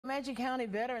Comanche County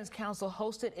Veterans Council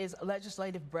hosted its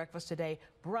legislative breakfast today,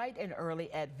 bright and early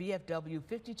at VFW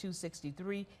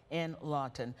 5263 in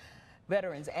Lawton.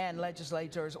 Veterans and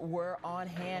legislators were on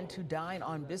hand to dine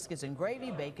on biscuits and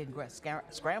gravy, bacon,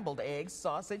 scrambled eggs,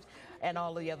 sausage, and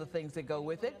all the other things that go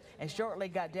with it, and shortly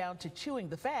got down to chewing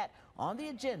the fat. On the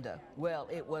agenda, well,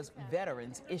 it was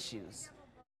veterans issues.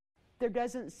 There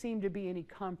doesn't seem to be any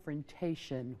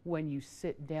confrontation when you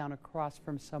sit down across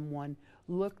from someone,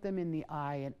 look them in the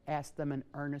eye, and ask them an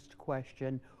earnest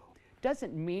question.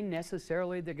 Doesn't mean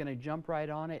necessarily they're going to jump right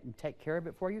on it and take care of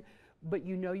it for you, but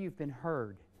you know you've been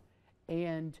heard.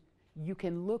 And you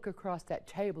can look across that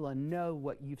table and know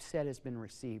what you've said has been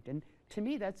received. And to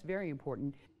me, that's very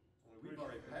important.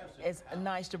 It's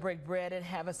nice to break bread and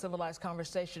have a civilized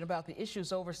conversation about the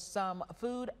issues over some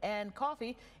food and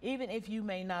coffee, even if you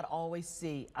may not always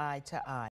see eye to eye.